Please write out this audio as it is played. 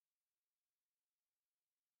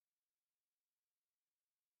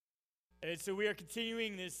And so we are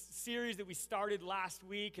continuing this series that we started last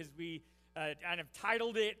week as we kind of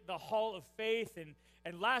titled it The Hall of Faith.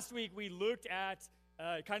 And last week we looked at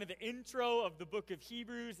kind of the intro of the book of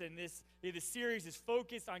Hebrews, and the series is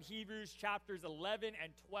focused on Hebrews chapters 11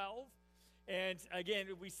 and 12. And again,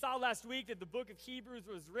 we saw last week that the book of Hebrews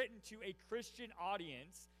was written to a Christian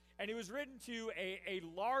audience, and it was written to a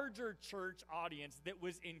larger church audience that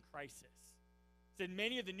was in crisis. Said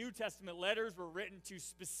many of the New Testament letters were written to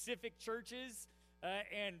specific churches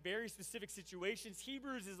and very specific situations.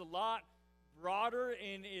 Hebrews is a lot broader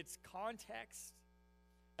in its context,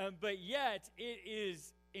 but yet it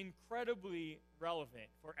is incredibly relevant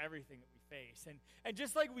for everything that we face. And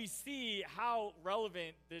just like we see how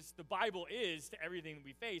relevant the Bible is to everything that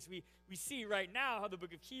we face, we see right now how the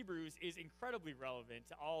book of Hebrews is incredibly relevant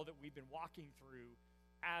to all that we've been walking through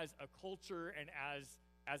as a culture and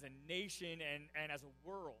as a nation and as a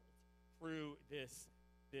world through this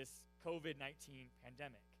COVID-19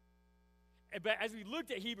 pandemic. But as we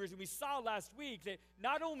looked at Hebrews, and we saw last week that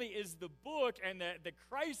not only is the book and the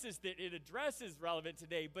crisis that it addresses relevant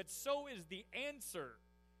today, but so is the answer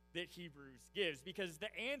that Hebrews gives. Because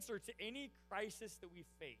the answer to any crisis that we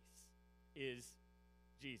face is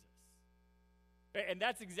Jesus. And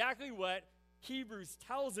that's exactly what Hebrews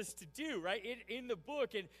tells us to do, right? In the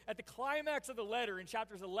book, and at the climax of the letter in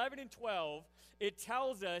chapters 11 and 12, it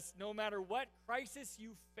tells us no matter what crisis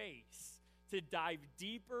you face, to dive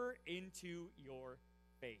deeper into your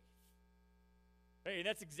faith. Right? And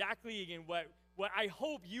that's exactly, again, what I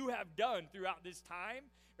hope you have done throughout this time,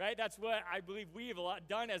 right? That's what I believe we have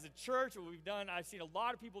done as a church, what we've done. I've seen a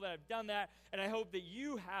lot of people that have done that, and I hope that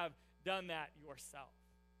you have done that yourself.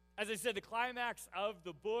 As I said, the climax of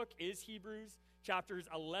the book is Hebrews chapters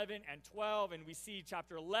 11 and 12, and we see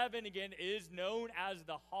chapter 11, again, is known as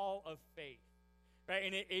the Hall of Faith, right?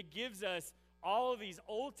 And it gives us all of these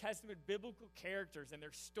Old Testament biblical characters and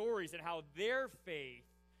their stories and how their faith,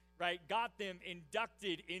 right, got them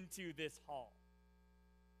inducted into this hall,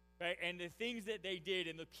 right? And the things that they did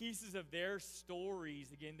and the pieces of their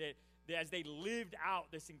stories, again, that as they lived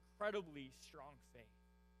out this incredibly strong faith.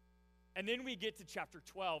 And then we get to chapter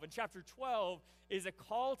 12. And chapter 12 is a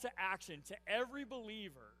call to action to every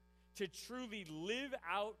believer to truly live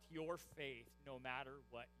out your faith no matter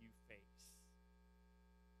what you face.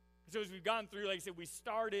 So as we've gone through, like I said, we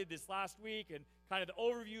started this last week and kind of the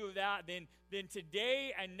overview of that. Then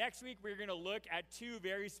today and next week, we're going to look at two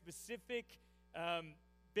very specific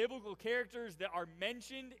biblical characters that are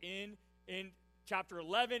mentioned in chapter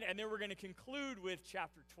 11, and then we're going to conclude with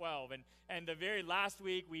chapter 12. And the very last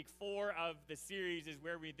week 4 of the series, is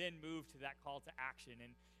where we then move to that call to action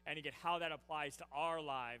and again, how that applies to our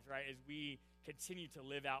lives, right, as we continue to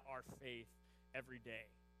live out our faith every day.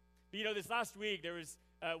 But, you know, this last week, there was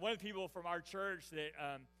one of the people from our church that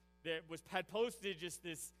had posted just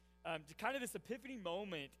this kind of this epiphany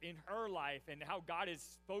moment in her life and how God has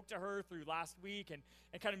spoke to her through last week and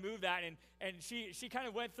kind of moved that. And she kind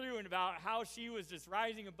of went through and about how she was just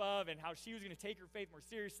rising above and how she was going to take her faith more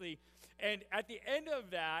seriously. And at the end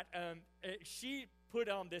of that, she put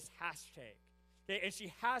on this hashtag. Okay, and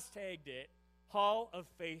she hashtagged it Hall of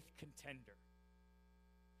Faith Contender.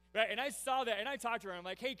 Right? And I saw that and I talked to her. And I'm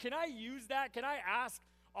like, hey, can I use that? Can I ask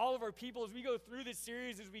all of our people as we go through this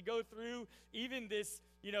series, as we go through even this,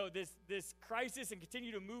 you know, this crisis and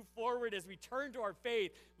continue to move forward as we turn to our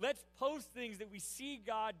faith, let's post things that we see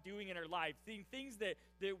God doing in our life, things that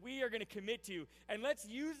we are going to commit to, and let's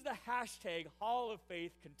use the hashtag Hall of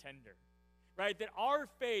Faith Contender, right? That our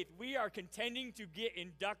faith, we are contending to get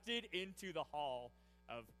inducted into the Hall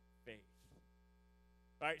of Faith.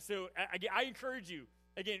 All right, so I encourage you,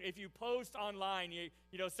 again, if you post online, you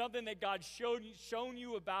know, something that God's shown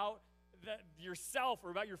you about yourself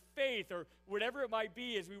or about your faith or whatever it might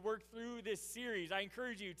be as we work through this series, I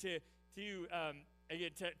encourage you to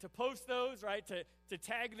post those, right, to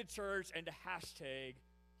tag the church and to hashtag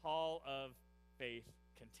Hall of Faith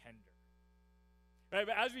Contender. Right,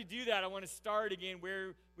 but as we do that, I want to start again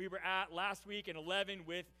where we were at last week in 11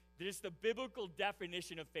 with just the biblical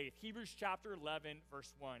definition of faith. Hebrews chapter 11,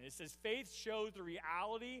 verse 1. It says, faith shows the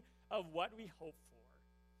reality of what we hope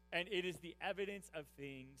for, and it is the evidence of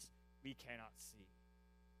things we cannot see.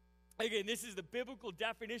 Again, this is the biblical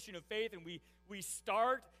definition of faith, and we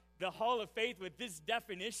start the Hall of Faith with this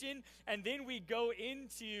definition, and then we go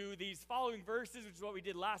into these following verses, which is what we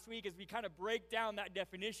did last week, as we kind of break down that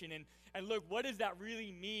definition and look, what does that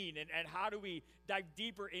really mean, and how do we dive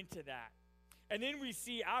deeper into that? And then we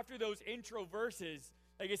see after those intro verses,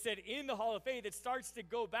 like I said, in the Hall of Faith, it starts to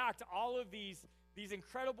go back to all of these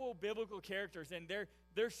incredible biblical characters and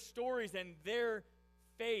their stories and their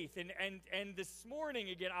faith. And this morning,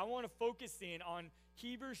 again, I want to focus in on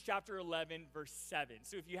Hebrews chapter 11, verse 7.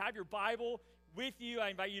 So if you have your Bible with you, I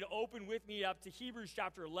invite you to open with me up to Hebrews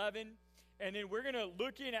chapter 11. And then we're going to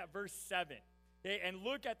look in at verse 7, okay, and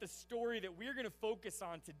look at the story that we're going to focus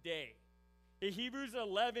on today. In Hebrews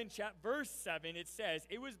 11, verse 7, it says,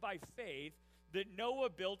 "It was by faith that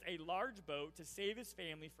Noah built a large boat to save his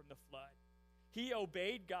family from the flood. He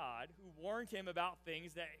obeyed God, who warned him about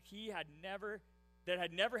things that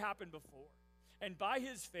had never happened before. And by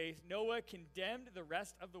his faith, Noah condemned the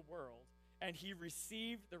rest of the world, and he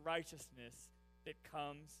received the righteousness that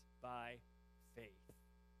comes by faith."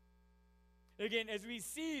 Again, as we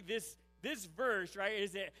see this verse, right,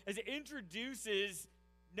 as it introduces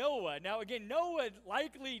Noah. Now, again, Noah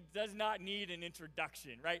likely does not need an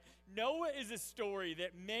introduction, right? Noah is a story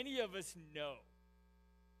that many of us know.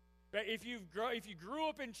 Right? If you grew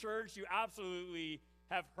up in church, you absolutely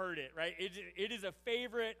have heard it, right? It is a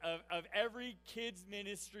favorite of every kid's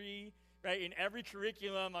ministry, right? In every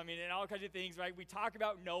curriculum, I mean, in all kinds of things, right? We talk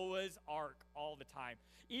about Noah's Ark all the time.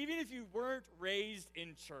 Even if you weren't raised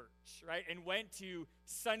in church, right, and went to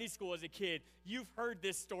Sunday school as a kid, you've heard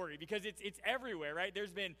this story because it's everywhere, right?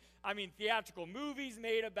 There's been, theatrical movies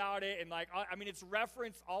made about it, and it's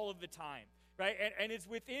referenced all of the time, right? And it's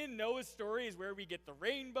within Noah's story is where we get the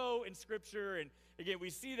rainbow in Scripture, and again, we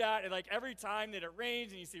see that, and every time that it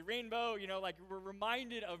rains and you see rainbow, we're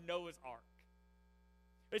reminded of Noah's Ark.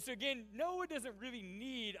 And so again, Noah doesn't really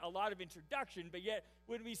need a lot of introduction, but yet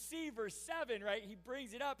when we see verse 7, right, he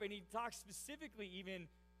brings it up and he talks specifically even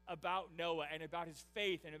about Noah and about his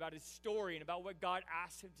faith and about his story and about what God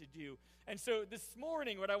asked him to do. And so this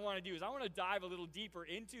morning, what I want to do is I want to dive a little deeper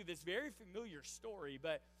into this very familiar story,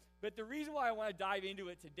 but the reason why I want to dive into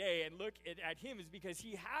it today and look at him is because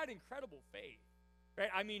he had incredible faith, right?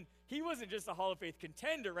 He wasn't just a Hall of Faith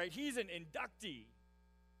contender, right? He's an inductee,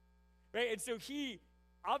 right? And so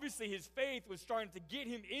obviously, his faith was starting to get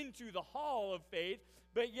him into the hall of faith,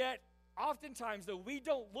 but yet, oftentimes, though, we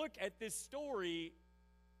don't look at this story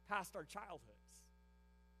past our childhoods.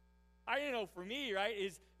 For me, right,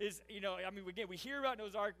 again, we hear about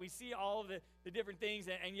Noah's Ark, we see all of the different things,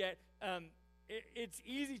 and yet, it's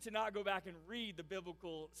easy to not go back and read the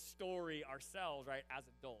biblical story ourselves, right, as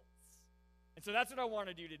adults. And so that's what I want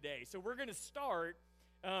to do today. So we're going to start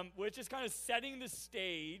with just kind of setting the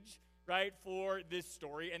stage, right, for this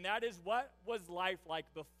story, and that is what was life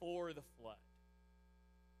like before the flood.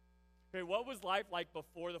 Okay, what was life like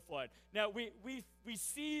before the flood? Now, we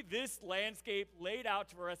see this landscape laid out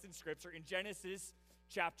for us in Scripture in Genesis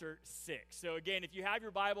chapter 6. So again, if you have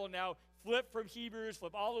your Bible now, flip from Hebrews,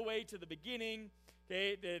 flip all the way to the beginning,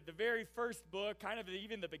 okay, the very first book, kind of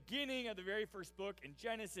even the beginning of the very first book in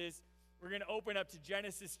Genesis. We're going to open up to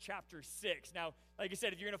Genesis chapter 6. Now, like I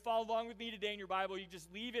said, if you're going to follow along with me today in your Bible, you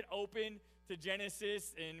just leave it open to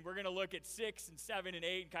Genesis, and we're going to look at 6 and 7 and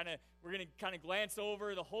 8, and we're going to glance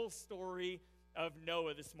over the whole story of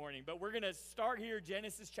Noah this morning. But we're going to start here,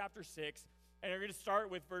 Genesis chapter 6, and we're going to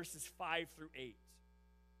start with verses 5 through 8.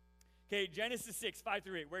 Okay, Genesis 6, 5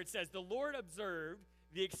 through 8, where it says, "The Lord observed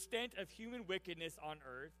the extent of human wickedness on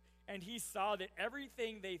earth, and he saw that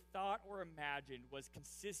everything they thought or imagined was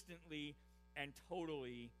consistently and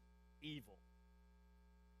totally evil.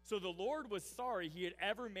 So the Lord was sorry he had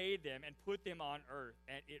ever made them and put them on earth,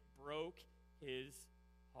 and it broke his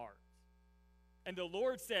heart. And the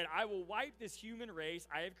Lord said, I will wipe this human race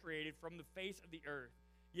I have created from the face of the earth.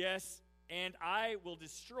 Yes, and I will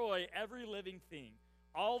destroy every living thing,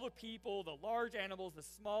 all the people, the large animals, the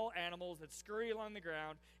small animals that scurry along the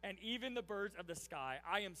ground, and even the birds of the sky.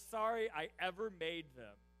 I am sorry I ever made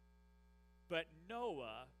them. But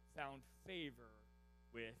Noah found favor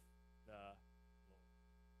with the Lord."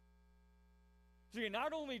 So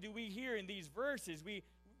not only do we hear in these verses, we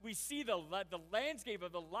see the landscape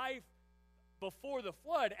of the life before the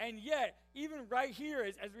flood, and yet even right here,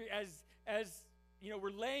 as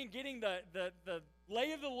we're getting the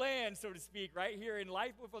lay of the land, so to speak, right here in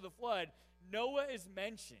life before the flood, Noah is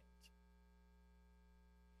mentioned.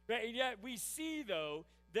 But and yet we see, though,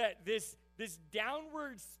 that this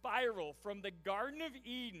downward spiral from the Garden of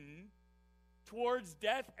Eden towards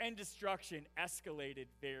death and destruction escalated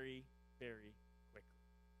very, very quickly.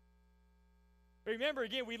 Remember,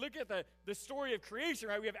 again, we look at the story of creation,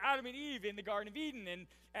 right? We have Adam and Eve in the Garden of Eden,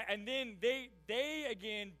 and then they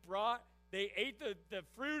again they ate the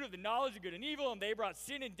fruit of the knowledge of good and evil, and they brought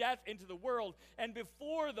sin and death into the world. And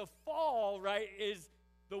before the fall, right,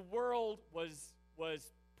 the world was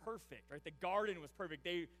perfect, right? The garden was perfect.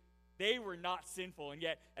 They were not sinful. And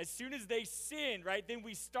yet, as soon as they sinned, right, then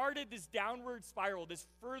we started this downward spiral, this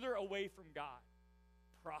further away from God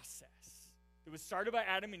process. It was started by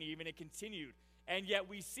Adam and Eve, and it continued. And yet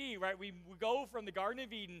we see, right, we go from the Garden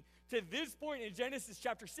of Eden to this point in Genesis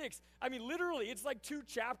chapter 6. I mean, literally, it's like 2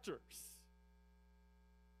 chapters.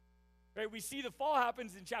 Right, we see the fall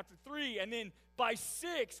happens in chapter 3, and then by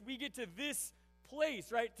 6, we get to this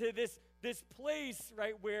place, right, to this place,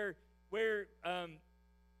 right, where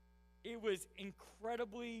it was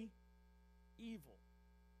incredibly evil.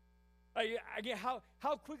 Again,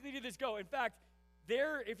 how quickly did this go? In fact,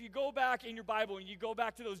 if you go back in your Bible and you go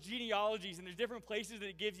back to those genealogies, and there's different places that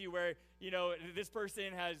it gives you where, this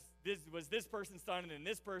person was this person's son, and then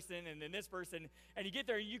this person, and then this person, and you get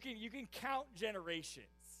there, and you can count generations.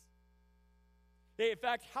 In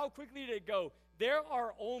fact, how quickly did it go? There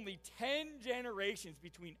are only 10 generations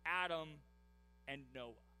between Adam and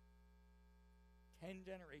Noah. 10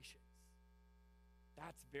 generations.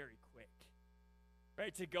 That's very quick.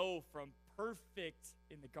 Right? To go from perfect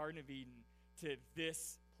in the Garden of Eden to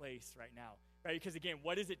this place right now. Right? Because again,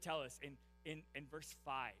 what does it tell us in verse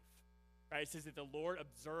 5? Right? It says that the Lord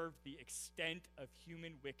observed the extent of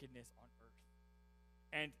human wickedness on earth.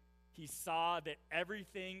 And he saw that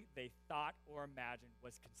everything they thought or imagined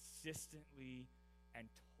was consistently and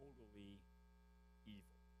totally evil.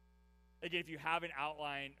 Again, if you have an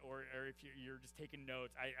outline or if you're just taking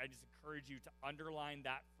notes, I just encourage you to underline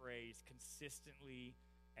that phrase, consistently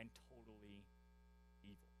and totally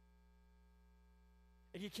evil.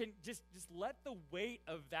 And you can just let the weight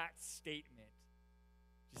of that statement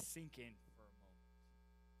just sink in for a moment.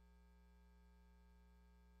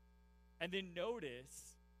 And then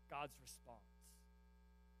notice God's response.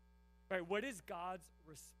 Right? What is God's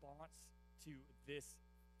response to this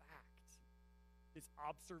fact, this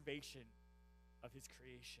observation of his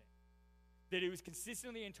creation? That it was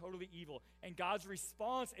consistently and totally evil. And God's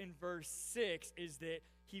response in verse 6 is that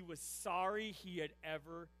he was sorry he had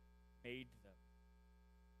ever made them,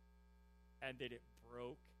 and that it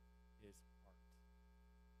broke his heart.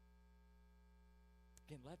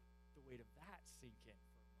 Again, let the weight of that sink in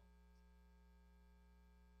for a moment.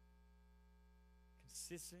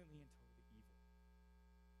 Consistently and totally evil.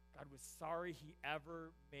 God was sorry he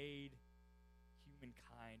ever made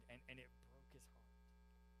humankind, and it broke his heart.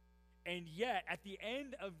 And yet, at the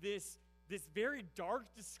end of this very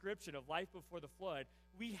dark description of life before the flood,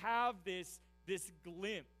 we have this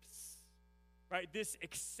glimpse, right? This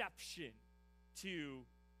exception to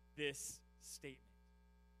this statement,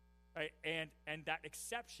 right? And that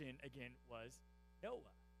exception, again, was Noah,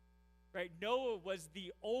 right? Noah was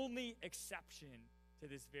the only exception to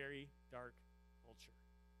this very dark culture.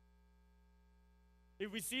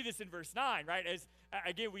 We see this in verse 9, right? As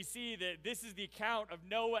again, we see that this is the account of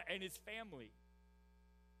Noah and his family.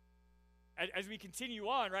 As we continue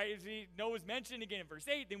on, right? Noah's mentioned again in verse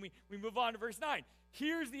 8, then we move on to verse 9.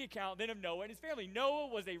 Here's the account then of Noah and his family. Noah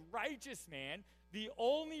was a righteous man, the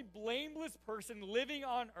only blameless person living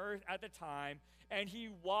on earth at the time, and he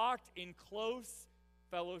walked in close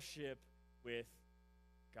fellowship with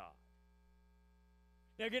God.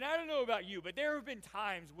 Now again, I don't know about you, but there have been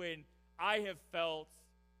times when I have felt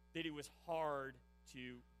that it was hard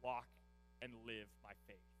to walk and live my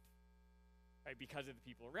faith, right? Because of the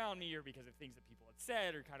people around me or because of things that people had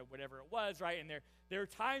said or kind of whatever it was, right? And there are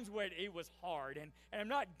times when it was hard. And I'm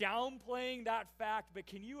not downplaying that fact, but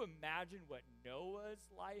can you imagine what Noah's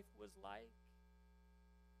life was like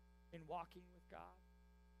in walking with God?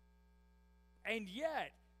 And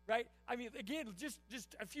yet, right? I mean, again, just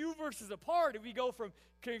a few verses apart, if we go from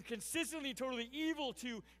consistently totally evil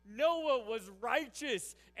to Noah was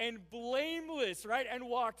righteous and blameless, right? And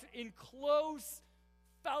walked in close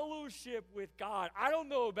fellowship with God. I don't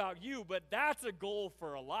know about you, but that's a goal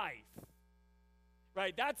for a life,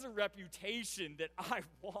 right? That's a reputation that I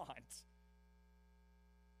want.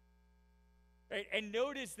 Right? And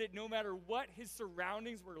notice that no matter what his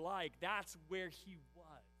surroundings were like, that's where he was.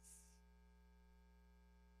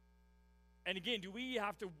 And again, do we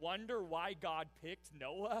have to wonder why God picked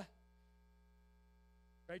Noah,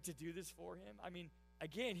 right, to do this for him? I mean,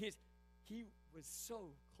 again, he was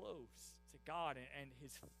so close to God, and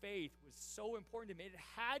his faith was so important to him. It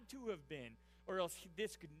had to have been, or else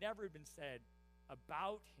this could never have been said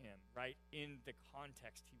about him, right, in the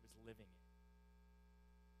context he was living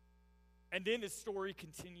in. And then the story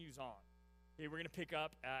continues on. Okay, we're going to pick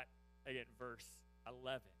up at, again, verse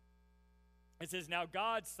 11. It says, now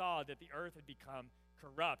God saw that the earth had become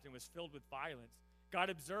corrupt and was filled with violence.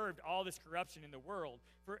 God observed all this corruption in the world,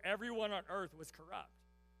 for everyone on earth was corrupt.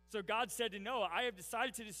 So God said to Noah, I have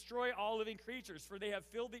decided to destroy all living creatures, for they have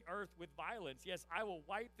filled the earth with violence. Yes, I will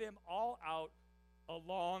wipe them all out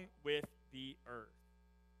along with the earth.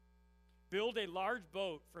 Build a large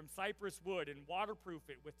boat from cypress wood and waterproof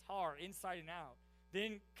it with tar inside and out.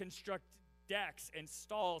 Then construct decks and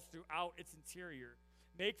stalls throughout its interior.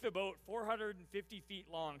 Make the boat 450 feet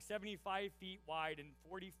long, 75 feet wide, and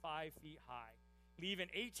 45 feet high. Leave an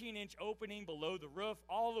 18-inch opening below the roof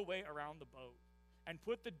all the way around the boat. And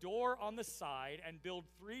put the door on the side and build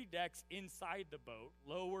 3 decks inside the boat,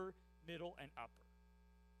 lower, middle, and upper.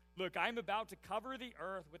 Look, I'm about to cover the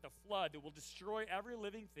earth with a flood that will destroy every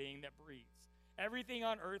living thing that breathes. Everything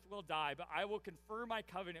on earth will die, but I will confirm my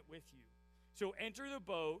covenant with you. So enter the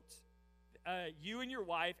boat, you and your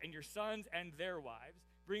wife and your sons and their wives.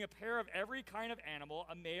 Bring a pair of every kind of animal,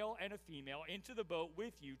 a male and a female, into the boat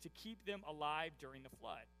with you to keep them alive during the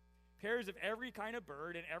flood. Pairs of every kind of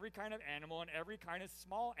bird and every kind of animal and every kind of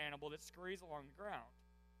small animal that scurries along the ground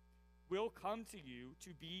will come to you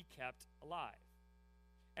to be kept alive.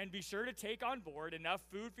 And be sure to take on board enough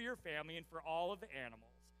food for your family and for all of the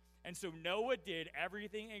animals. And so Noah did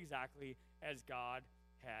everything exactly as God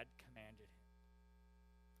had commanded him.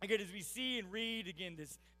 Again, as we see and read, again,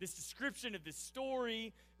 this description of this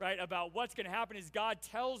story, right, about what's going to happen as God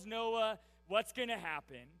tells Noah what's going to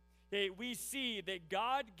happen, we see that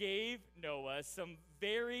God gave Noah some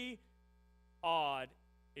very odd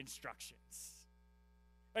instructions.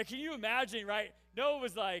 Like, can you imagine, right? Noah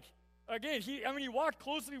was like, again, he walked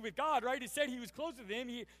closely with God, right? It said he was close with him.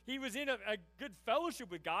 He was in a good fellowship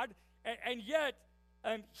with God. And yet,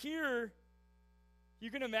 here, you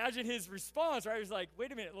can imagine his response, right? He was like,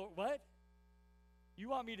 wait a minute, Lord, what? You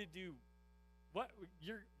want me to do what?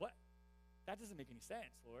 What? That doesn't make any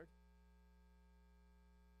sense, Lord.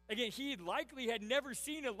 Again, he likely had never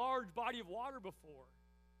seen a large body of water before.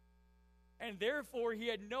 And therefore, he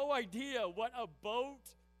had no idea what a boat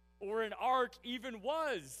or an ark even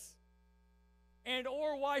was, and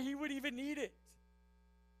or why he would even need it.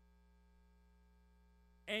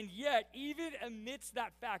 And yet, even amidst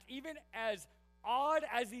that fact, even as odd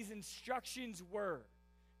as these instructions were,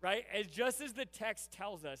 right, just as the text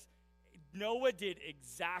tells us, Noah did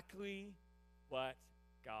exactly what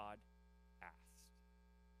God asked.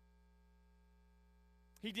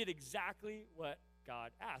 He did exactly what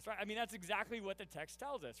God asked, right? I mean, that's exactly what the text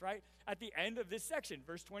tells us, right? At the end of this section,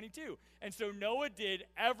 verse 22. And so Noah did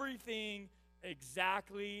everything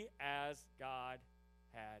exactly as God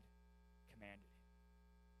had commanded him.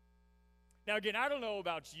 Now, again, I don't know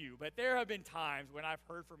about you, but there have been times when I've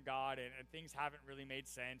heard from God and things haven't really made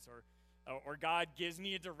sense, or God gives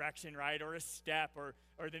me a direction, right, or a step, or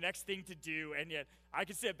the next thing to do, and yet I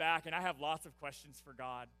can sit back and I have lots of questions for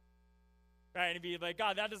God, right, and be like,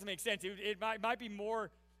 God, that doesn't make sense. It might be more,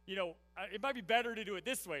 it might be better to do it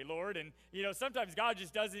this way, Lord, and, sometimes God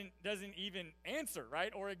just doesn't even answer,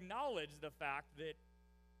 right, or acknowledge the fact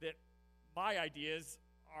that my ideas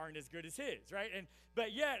aren't as good as his, right,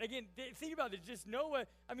 but yet, again, think about it, just Noah,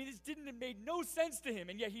 this made no sense to him,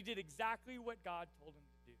 and yet he did exactly what God told him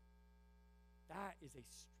to do. That is a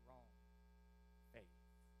strong faith.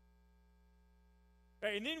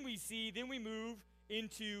 Right, and then we move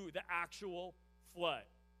into the actual flood.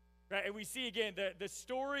 Right, and we see again the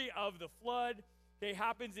story of the flood. It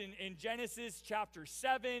happens in Genesis chapter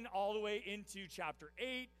 7 all the way into chapter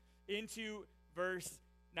 8 into verse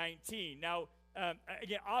 19. Now,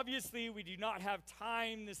 again, obviously we do not have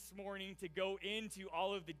time this morning to go into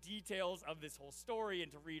all of the details of this whole story and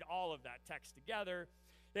to read all of that text together.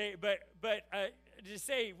 But to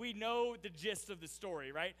say we know the gist of the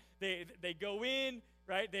story, right? They go in,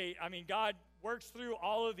 right? God works through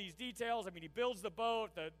all of these details. He builds the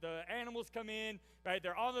boat, the animals come in, right?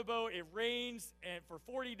 They're on the boat, it rains for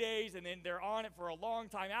 40 days, and then they're on it for a long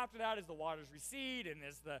time after that as the waters recede and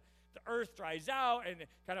as the earth dries out, and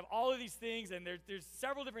kind of all of these things, and there's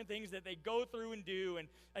several different things that they go through and do. And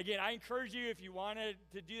again, I encourage you, if you wanted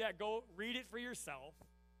to do that, go read it for yourself.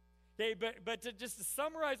 Okay, but just to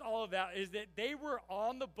summarize all of that is that they were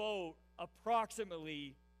on the boat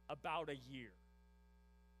approximately about a year.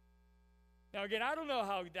 Now, again, I don't know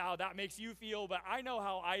how that makes you feel, but I know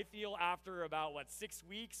how I feel after about, 6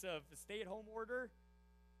 weeks of the stay-at-home order,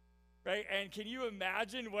 right? And can you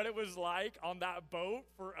imagine what it was like on that boat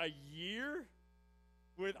for a year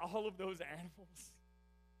with all of those animals?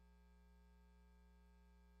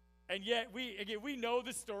 And yet, we know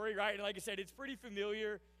the story, right? And like I said, it's pretty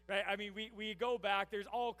familiar, right? We go back. There's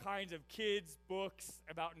all kinds of kids' books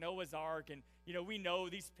about Noah's Ark, and, we know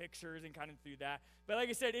these pictures and kind of through that. But like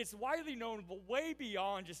I said, it's widely known, but way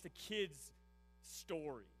beyond just a kid's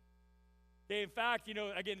story. Okay, in fact,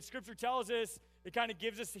 again, the Scripture tells us, it kind of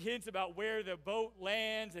gives us hints about where the boat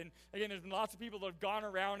lands. And again, there's been lots of people that have gone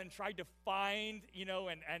around and tried to find,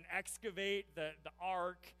 and excavate the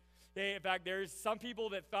ark. In fact, there's some people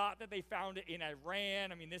that thought that they found it in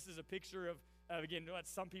Iran. I mean, this is a picture of again, what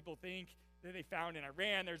some people think that they found in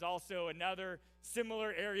Iran. There's also another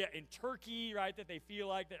similar area in Turkey, right, that they feel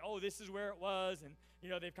like that, oh, this is where it was, and,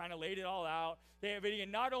 they've kind of laid it all out. But again,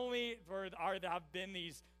 not only have been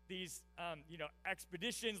these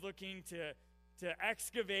expeditions looking to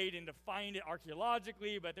excavate and to find it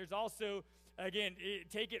archaeologically, but there's also, again,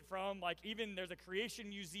 take it from, like, even there's a creation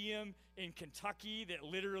museum in Kentucky that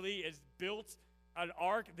literally is built an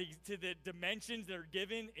ark to the dimensions that are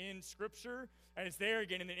given in Scripture, and it's there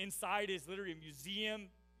again, and then inside is literally a museum,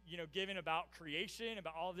 given about creation,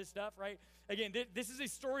 about all this stuff, right? Again, this is a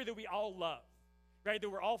story that we all love, right, that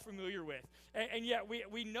we're all familiar with, and yet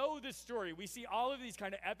we know this story. We see all of these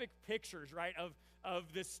kind of epic pictures, right,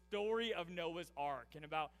 of the story of Noah's Ark, and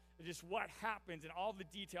about just what happens and all the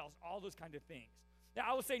details, all those kind of things. Now,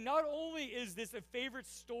 I will say, not only is this a favorite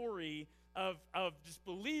story of just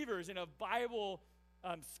believers and of Bible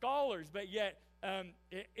scholars, but yet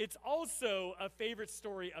it's also a favorite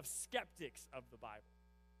story of skeptics of the Bible.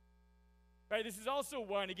 Right? This is also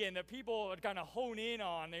one, again, that people would kind of hone in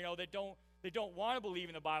on, they don't want to believe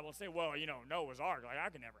in the Bible and say, well, Noah's Ark, like,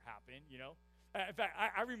 that could never happen, In fact,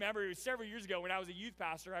 I remember it was several years ago when I was a youth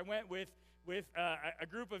pastor. I went with a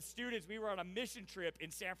group of students. We were on a mission trip in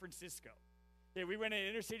San Francisco. Yeah, we went to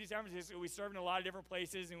inner city San Francisco. We served in a lot of different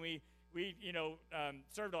places, and we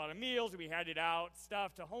served a lot of meals, and we handed out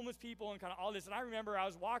stuff to homeless people and kind of all this. And I remember I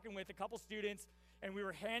was walking with a couple students, and we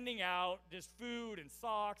were handing out just food and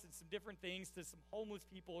socks and some different things to some homeless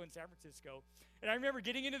people in San Francisco. And I remember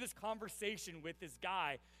getting into this conversation with this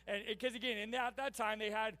guy, and because again, in that time they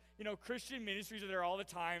had Christian ministries there all the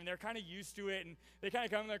time, and they're kind of used to it, and they kind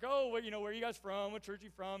of come like, oh, where are you guys from? What church are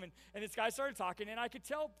you from? And this guy started talking, and I could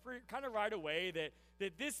tell kind of right away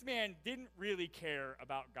that this man didn't really care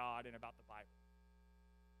about God and about the Bible.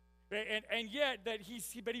 And yet but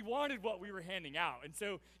he wanted what we were handing out. And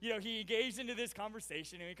so, he engaged into this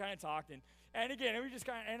conversation, and we kind of talked, and again,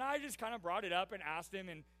 I just kind of brought it up and asked him,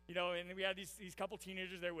 and and we had these couple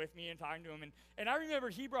teenagers there with me and talking to him, and I remember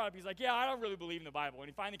he brought up, he's like, yeah, I don't really believe in the Bible. And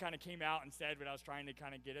he finally kind of came out and said what I was trying to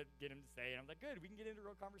kind of get him to say, and I was like, good, we can get into a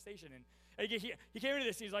real conversation. And again, he came into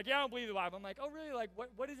this, and he's like, yeah, I don't believe in the Bible. I'm like, oh, really? Like,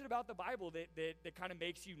 what is it about the Bible that kind of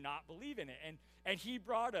makes you not believe in it? And he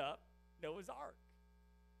brought up Noah's Ark.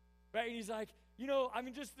 Right, and he's like,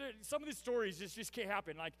 just some of the stories just can't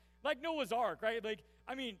happen. Like Noah's Ark, right? Like,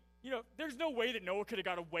 there's no way that Noah could have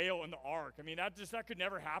got a whale in the ark. I mean, that could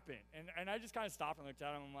never happen. And I just kind of stopped and looked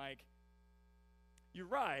at him. I'm like, you're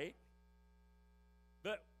right,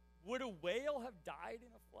 but would a whale have died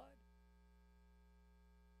in a flood?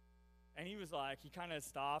 And he was like, he kind of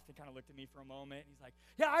stopped and kind of looked at me for a moment. And he's like,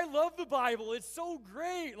 yeah, I love the Bible. It's so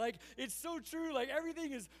great. Like, it's so true. Like,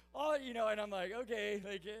 everything is all, and I'm like, okay,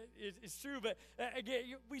 like, it's true. But again,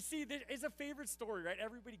 we see that it's a favorite story, right?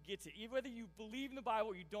 Everybody gets it. Even whether you believe in the Bible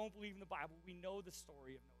or you don't believe in the Bible, we know the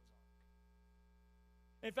story of Noah's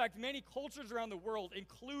Ark. In fact, many cultures around the world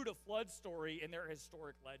include a flood story in their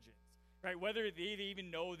historic legends, right? Whether they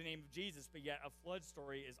even know the name of Jesus, but yet a flood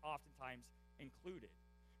story is oftentimes included.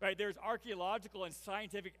 Right, there's archaeological and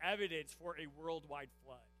scientific evidence for a worldwide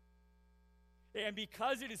flood. And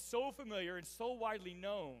because it is so familiar and so widely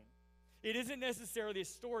known, it isn't necessarily a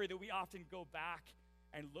story that we often go back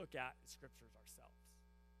and look at in scriptures ourselves.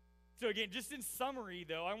 So again, just in summary,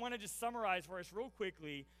 though, I want to just summarize for us real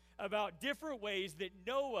quickly about different ways that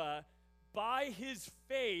Noah, by his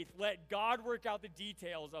faith, let God work out the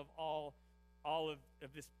details of all of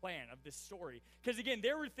this plan, of this story. Because again,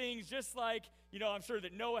 there were things just like, I'm sure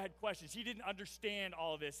that Noah had questions. He didn't understand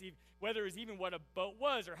all of this, whether it was even what a boat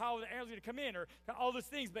was or how the animals were going to come in or all those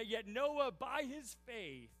things. But yet Noah, by his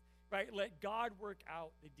faith, right, let God work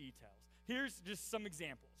out the details. Here's just some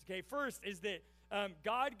examples. Okay, first is that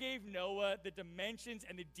God gave Noah the dimensions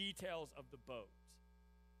and the details of the boat.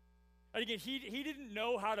 And again, he didn't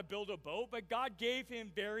know how to build a boat, but God gave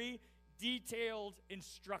him very detailed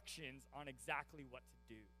instructions on exactly what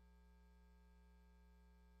to do.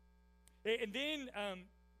 And then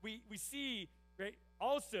we see, right,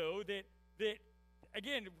 also that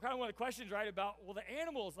again, kind of one of the questions, right, about, well, the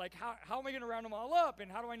animals, like, how am I going to round them all up,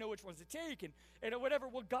 and how do I know which ones to take, and whatever.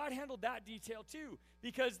 Well, God handled that detail too,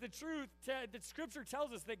 because the truth that Scripture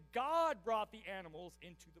tells us that God brought the animals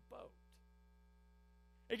into the boat.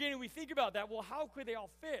 Again, we think about that, well, how could they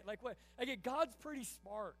all fit? Like, what? Again, God's pretty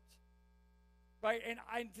smart. Right, and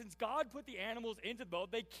since God put the animals into the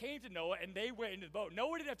boat, they came to Noah and they went into the boat.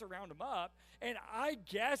 Noah didn't have to round them up, and I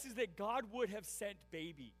guess is that God would have sent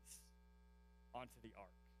babies onto the ark.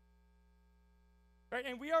 Right,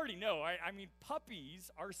 and we already know, I mean, puppies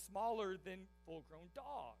are smaller than full-grown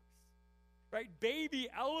dogs. right? Baby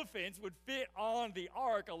elephants would fit on the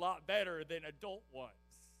ark a lot better than adult ones.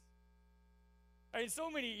 And so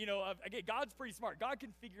many, again, God's pretty smart. God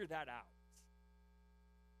can figure that out.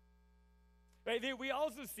 Right? Then we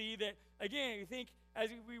also see that, again, you think as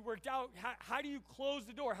we worked out, how do you close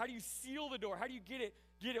the door? How do you seal the door? How do you get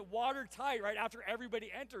it watertight right after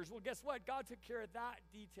everybody enters? Well, guess what? God took care of that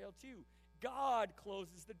detail too. God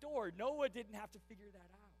closes the door. Noah didn't have to figure that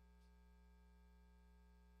out.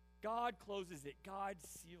 God closes it. God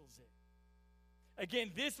seals it.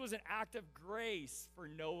 Again, this was an act of grace for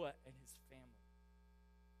Noah and his family.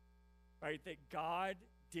 Right? That God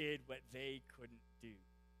did what they couldn't do.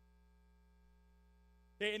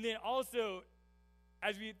 And then also,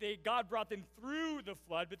 God brought them through the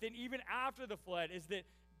flood, but then even after the flood, is that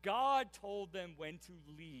God told them when to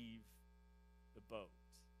leave the boat.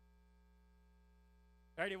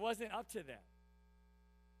 Right? It wasn't up to them.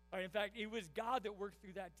 Right? In fact, it was God that worked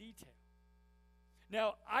through that detail.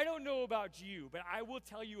 Now, I don't know about you, but I will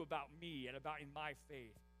tell you about me and about in my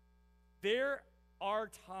faith. There are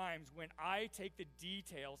times when I take the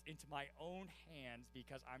details into my own hands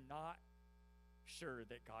because I'm not sure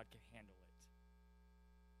that God can handle it.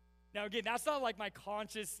 Now, again, that's not like my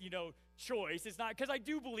conscious, choice. It's not because I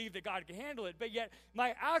do believe that God can handle it, but yet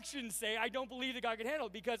my actions say I don't believe that God can handle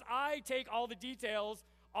it because I take all the details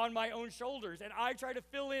on my own shoulders and I try to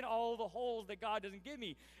fill in all the holes that God doesn't give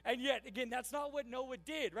me. And yet, again, that's not what Noah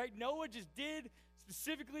did, right? Noah just did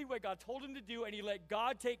specifically what God told him to do, and he let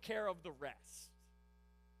God take care of the rest.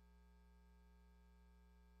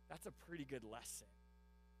 That's a pretty good lesson.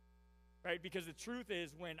 Right? Because the truth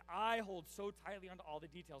is, when I hold so tightly onto all the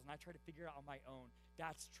details and I try to figure it out on my own,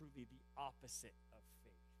 that's truly the opposite of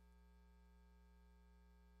faith.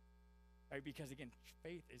 Right? Because again,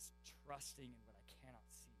 faith is trusting in what I cannot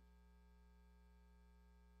see.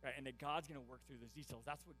 Right? And that God's going to work through those details.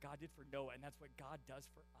 That's what God did for Noah, and that's what God does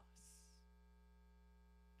for us.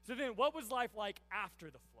 So then, what was life like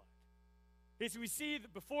after the flood? Okay, so we see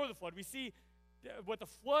before the flood, we see what the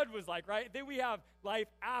flood was like, right? Then we have life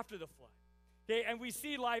after the flood. Okay, and we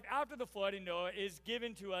see life after the flood in Noah is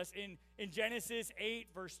given to us in Genesis 8,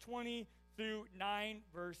 verse 20 through 9,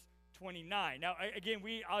 verse 29. Now,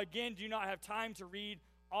 we do not have time to read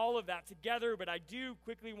all of that together, but I do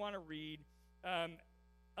quickly want to read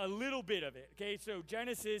a little bit of it. Okay, so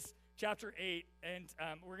Genesis chapter 8, and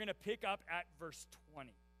we're going to pick up at verse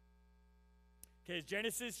 20. Okay,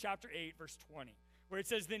 Genesis chapter 8, verse 20. Where it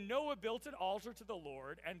says, Then Noah built an altar to the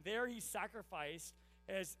Lord, and there he sacrificed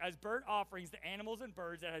as burnt offerings the animals and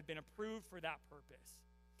birds that had been approved for that purpose.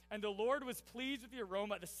 And the Lord was pleased with the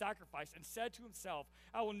aroma of the sacrifice and said to himself,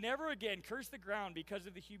 I will never again curse the ground because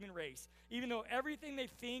of the human race. Even though everything they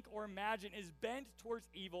think or imagine is bent towards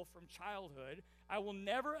evil from childhood, I will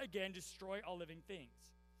never again destroy all living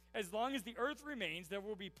things. As long as the earth remains, there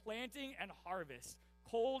will be planting and harvest,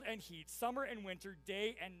 cold and heat, summer and winter,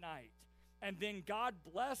 day and night. And then God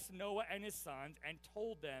blessed Noah and his sons and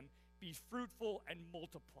told them, Be fruitful and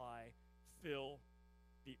multiply, fill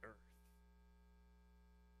the earth.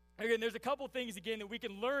 Again, there's a couple things, again, that we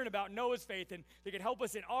can learn about Noah's faith and that can help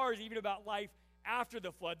us in ours, even about life after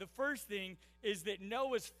the flood. The first thing is that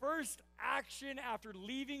Noah's first action after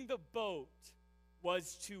leaving the boat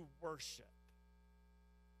was to worship.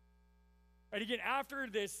 And again, after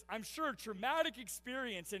this, I'm sure, traumatic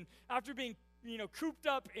experience, and after being, cooped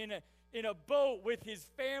up in a boat with his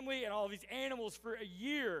family and all these animals for a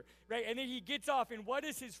year, right? And then he gets off, and what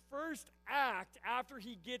is his first act after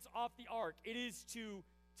he gets off the ark? It is to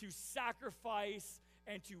sacrifice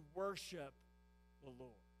and to worship the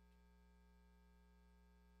Lord.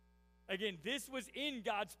 Again, this was in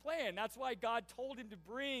God's plan. That's why God told him to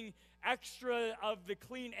bring extra of the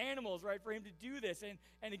clean animals, right, for him to do this.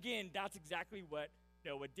 And again, that's exactly what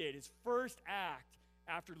Noah did. His first act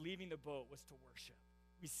after leaving the boat was to worship.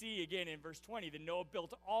 We see again in verse 20 that Noah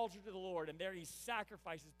built an altar to the Lord, and there he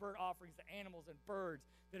sacrifices burnt offerings to animals and birds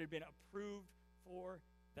that had been approved for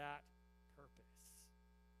that purpose.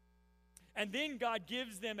 And then God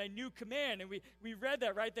gives them a new command, and we read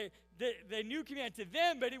that, right? The new command to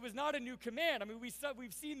them, but it was not a new command. I mean,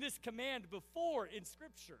 we've seen this command before in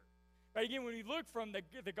Scripture. Right, again, when we look from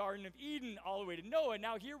the Garden of Eden all the way to Noah,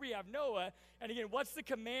 now here we have Noah, and again, what's the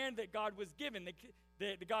command that God was given,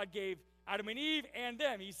 that God gave Adam and Eve and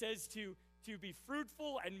them? He says to be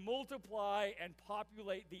fruitful and multiply and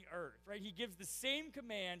populate the earth, right? He gives the same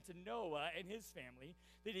command to Noah and his family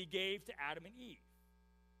that he gave to Adam and Eve.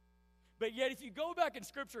 But yet, if you go back in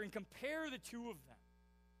Scripture and compare the two of them,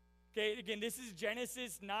 Okay, again, this is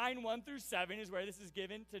Genesis 9, 1 through 7 is where this is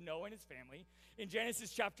given to Noah and his family. In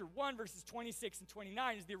Genesis chapter 1, verses 26 and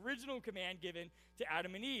 29 is the original command given to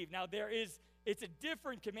Adam and Eve. Now, it's a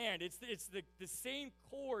different command. It's the same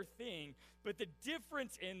core thing, but the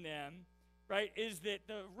difference in them, right, is that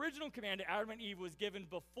the original command to Adam and Eve was given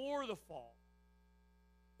before the fall.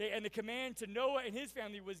 Okay, and the command to Noah and his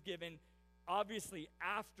family was given, obviously,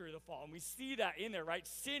 after the fall. And we see that in there, right?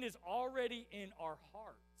 Sin is already in our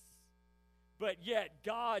hearts. But yet,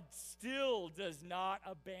 God still does not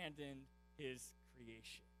abandon his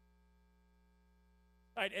creation.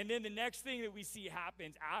 Right, and then the next thing that we see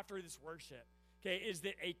happens after this worship, okay, is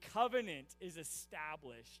that a covenant is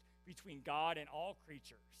established between God and all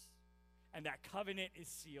creatures. And that covenant is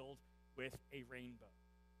sealed with a rainbow.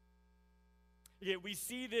 Okay, we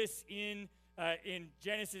see this in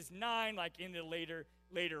Genesis 9, like in the later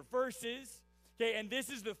verses. Okay, and this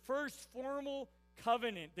is the first formal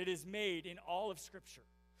covenant that is made in all of Scripture.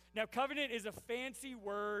 Now, covenant is a fancy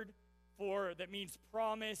word that means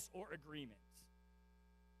promise or agreement.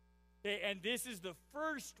 Okay, and this is the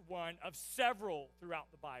first one of several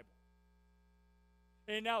throughout the Bible.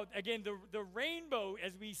 And now, again, the rainbow,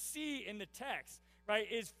 as we see in the text, right,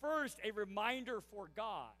 is first a reminder for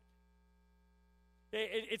God.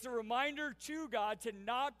 It's a reminder to God to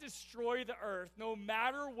not destroy the earth no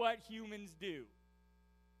matter what humans do.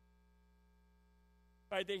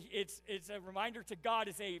 Right, it's a reminder to God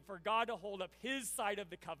to say, for God to hold up his side of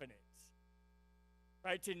the covenant.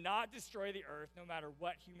 Right, to not destroy the earth no matter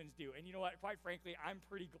what humans do. And you know what? Quite frankly, I'm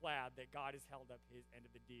pretty glad that God has held up his end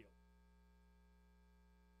of the deal.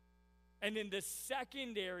 And then the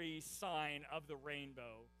secondary sign of the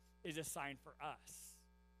rainbow is a sign for us.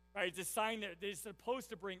 Right, it's a sign that is supposed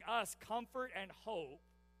to bring us comfort and hope,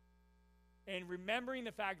 and remembering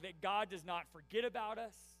the fact that God does not forget about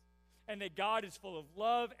us, and that God is full of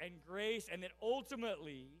love and grace, and that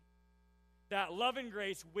ultimately that love and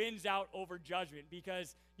grace wins out over judgment.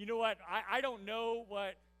 Because you know what? I don't know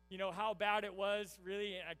how bad it was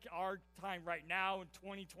really at our time right now in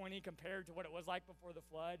 2020 compared to what it was like before the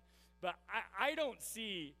flood. But I don't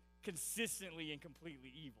see consistently and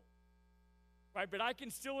completely evil. Right? But I can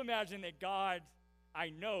still imagine that I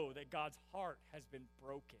know that God's heart has been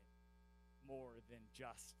broken more than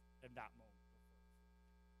just in that moment.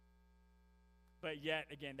 But yet,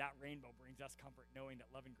 again, that rainbow brings us comfort, knowing that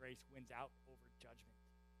love and grace wins out over judgment.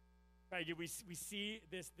 Right? We see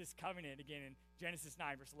this covenant again in Genesis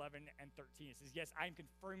 9, verse 11 and 13. It says, yes, I am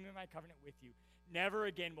confirming my covenant with you. Never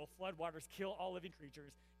again will floodwaters kill all living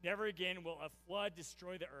creatures. Never again will a flood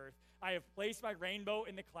destroy the earth. I have placed my rainbow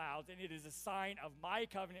in the clouds, and it is a sign of my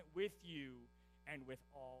covenant with you and with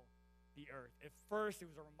all the earth. At first, it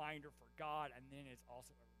was a reminder for God, and then it's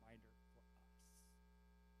also a reminder for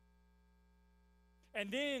us.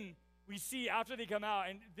 And then we see after they come out,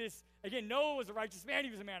 and this, again, Noah was a righteous man. He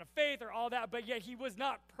was a man of faith or all that, but yet he was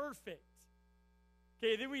not perfect.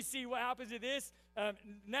 Okay, then we see what happens to this.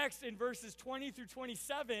 Next, in verses 20 through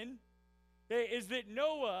 27, is that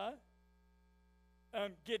Noah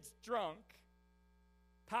gets drunk,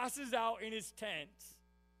 passes out in his tent,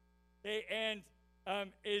 and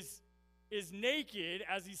is naked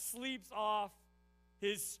as he sleeps off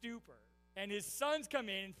his stupor. And his sons come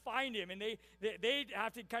in and find him, and they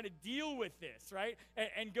have to kind of deal with this, right?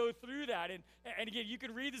 And go through that. And again, you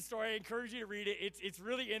can read the story. I encourage you to read it. It's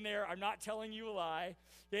really in there. I'm not telling you a lie.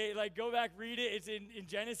 Okay, go back, read it. It's in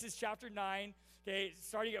Genesis chapter 9. Okay,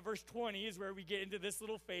 starting at verse 20 is where we get into this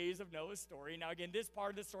little phase of Noah's story. Now, again, this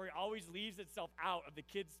part of the story always leaves itself out of the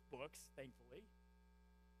kids' books, thankfully.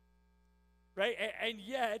 Right? And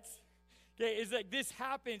yet, okay, it's like this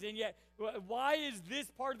happens, and yet, why is this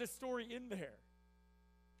part of the story in there?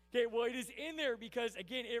 Okay, well, it is in there because,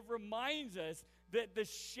 again, it reminds us that the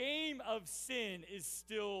shame of sin is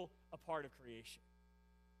still a part of creation.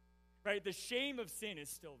 Right? The shame of sin is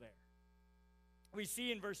still there. We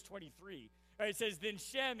see in verse 23, right, it says, then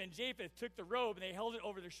Shem and Japheth took the robe, and they held it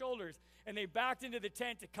over their shoulders, and they backed into the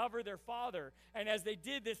tent to cover their father. And as they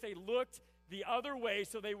did this, they looked the other way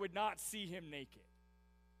so they would not see him naked.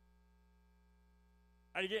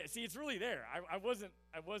 See, it's really there. I wasn't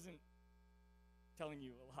telling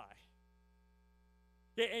you a lie.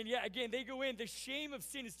 Yeah, and yeah, again, they go in. The shame of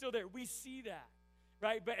sin is still there. We see that,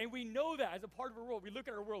 right? And we know that as a part of our world. We look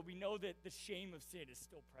at our world. We know that the shame of sin is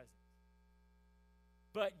still present.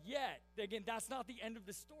 But yet, again, that's not the end of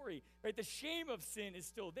the story, right? The shame of sin is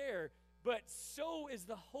still there, but so is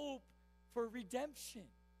the hope for redemption.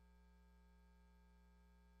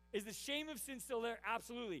 Is the shame of sin still there?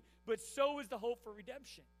 Absolutely. But so is the hope for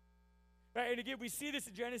redemption. Right? And again, we see this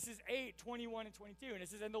in Genesis 8, 21 and 22. And it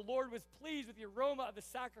says, and the Lord was pleased with the aroma of the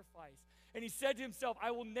sacrifice. And he said to himself,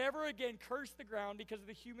 I will never again curse the ground because of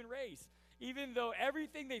the human race. Even though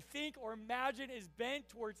everything they think or imagine is bent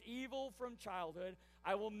towards evil from childhood,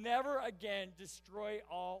 I will never again destroy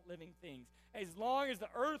all living things. As long as the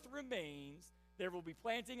earth remains, there will be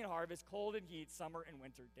planting and harvest, cold and heat, summer and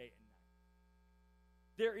winter, day and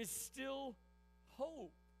night. There is still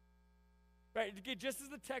hope. Right? Again, just as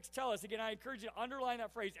the text tells us, again, I encourage you to underline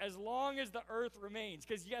that phrase, as long as the earth remains.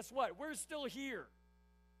 Because guess what? We're still here.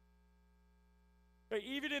 Right?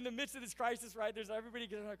 Even in the midst of this crisis, right, there's everybody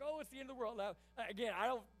going like, oh, it's the end of the world. Now, again,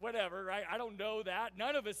 whatever, right? I don't know that.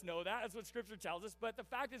 None of us know that. That's what Scripture tells us. But the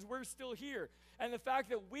fact is we're still here. And the fact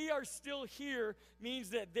that we are still here means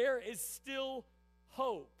that there is still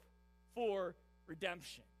hope for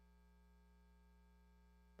redemption.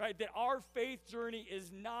 Right? That our faith journey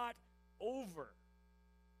is not over.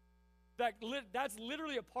 That's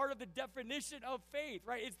literally a part of the definition of faith,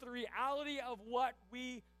 right? It's the reality of what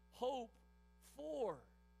we hope for.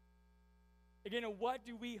 Again, what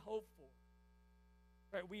do we hope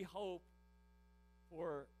for? Right? We hope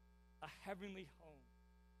for a heavenly home,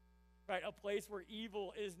 right? A place where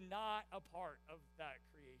evil is not a part of that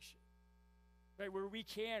creation, right? Where we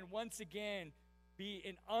can once again be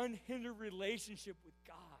in unhindered relationship with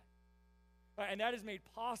God. Right? And that is made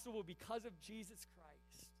possible because of Jesus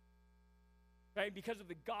Christ, right? Because of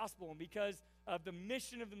the gospel and because of the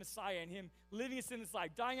mission of the Messiah and him living a sinless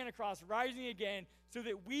life, dying on a cross, rising again so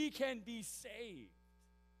that we can be saved.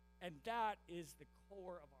 And that is the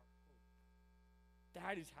core of our hope.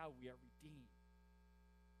 That is how we are redeemed.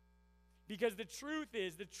 Because the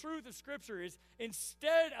truth of Scripture is,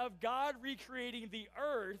 instead of God recreating the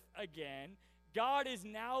earth again, God is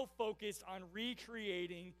now focused on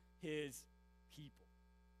recreating his people.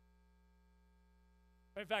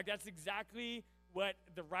 In fact, that's exactly what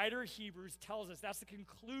the writer of Hebrews tells us. That's the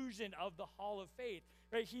conclusion of the Hall of Faith.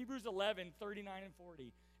 Right? Hebrews 11, 39 and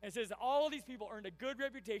 40. And it says, all of these people earned a good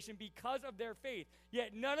reputation because of their faith,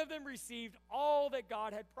 yet none of them received all that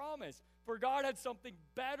God had promised. For God had something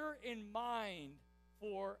better in mind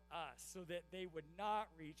for us, so that they would not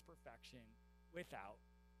reach perfection without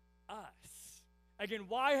us. Again,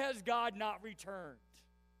 why has God not returned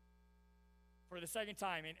for the second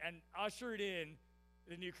time and ushered in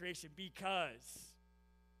the new creation? Because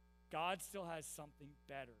God still has something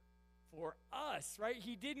better for us, right?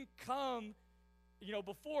 He didn't come,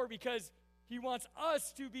 before because he wants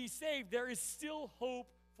us to be saved. There is still hope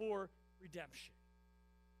for redemption.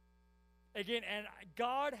 Again, and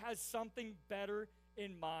God has something better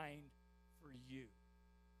in mind for you.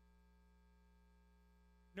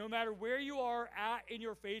 No matter where you are at in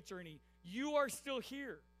your faith journey, you are still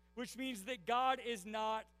here, which means that God is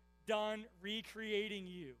not done recreating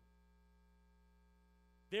you.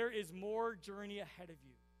 There is more journey ahead of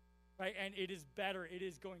you, right? And it is better. It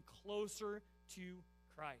is going closer to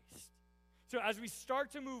Christ. So as we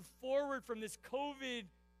start to move forward from this COVID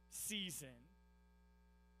season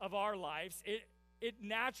of our lives, it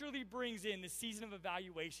naturally brings in the season of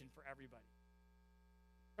evaluation for everybody.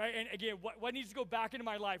 Right? And again, what needs to go back into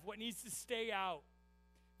my life? What needs to stay out?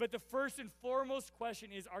 But the first and foremost question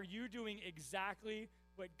is, are you doing exactly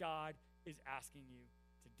what God is asking you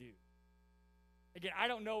to do? Again, I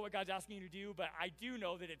don't know what God's asking you to do, but I do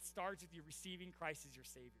know that it starts with you receiving Christ as your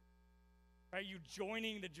Savior. Right? You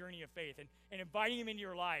joining the journey of faith and inviting him into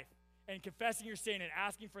your life and confessing your sin and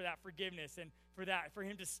asking for that forgiveness and for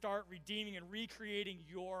him to start redeeming and recreating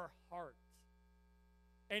your heart.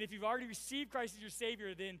 And if you've already received Christ as your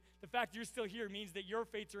Savior, then the fact you're still here means that your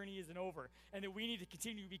faith journey isn't over and that we need to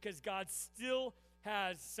continue because God still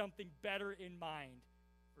has something better in mind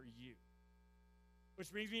for you.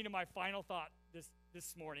 Which brings me to my final thought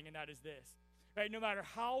this morning, and that is this. Right? No matter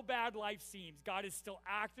how bad life seems, God is still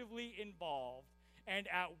actively involved and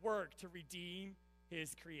at work to redeem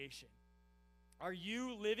his creation. Are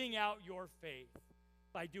you living out your faith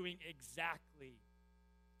by doing exactly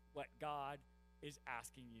what God is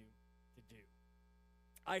asking you to do?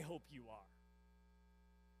 I hope you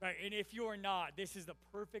are. Right? And if you're not, this is the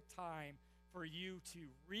perfect time for you to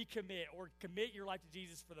recommit or commit your life to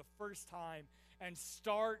Jesus for the first time and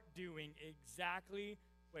start doing exactly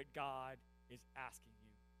what God is asking you